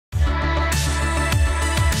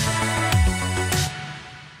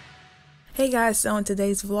Hey guys, so in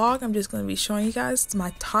today's vlog, I'm just going to be showing you guys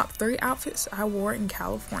my top 3 outfits I wore in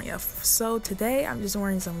California. So today, I'm just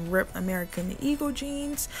wearing some ripped American Eagle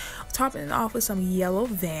jeans, topping it off with some yellow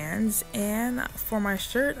Vans, and for my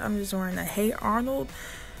shirt, I'm just wearing a Hey Arnold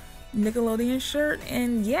Nickelodeon shirt,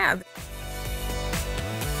 and yeah.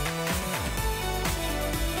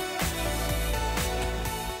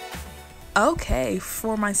 Okay,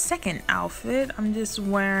 for my second outfit, I'm just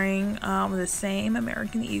wearing the same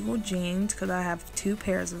American Eagle jeans because I have 2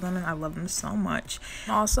 pairs of them and I love them so much.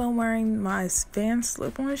 I'm also wearing my Vans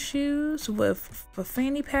slip-on shoes with a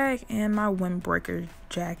fanny pack and my windbreaker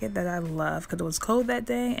jacket that I love because it was cold that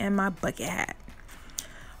day, and my bucket hat.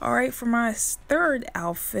 Alright, for my third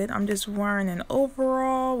outfit, I'm just wearing an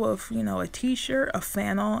overall with, a t-shirt, a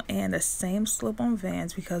flannel, and the same slip-on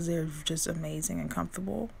Vans because they're just amazing and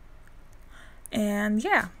comfortable. And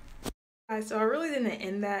yeah, guys, so I really didn't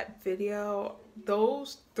end that video.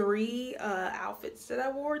 Those 3 outfits that I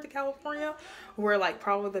wore to California were like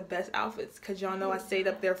probably the best outfits because y'all know I stayed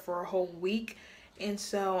up there for a whole week, and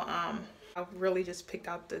so I really just picked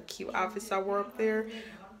out the cute outfits I wore up there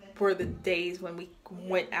for the days when we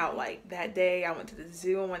went out. Like that day I went to the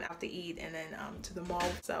zoo and went out to eat, and then to the mall,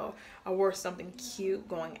 so I wore something cute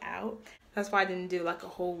going out. That's why I didn't do like a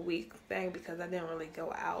whole week thing, because I didn't really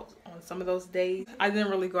go out on some of those days. I didn't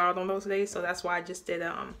really go out on those days, so that's why I just did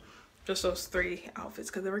just those 3 outfits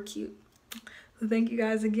because they were cute. So thank you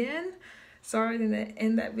guys again. Sorry I didn't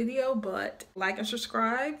end that video, but like and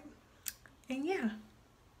subscribe, and yeah.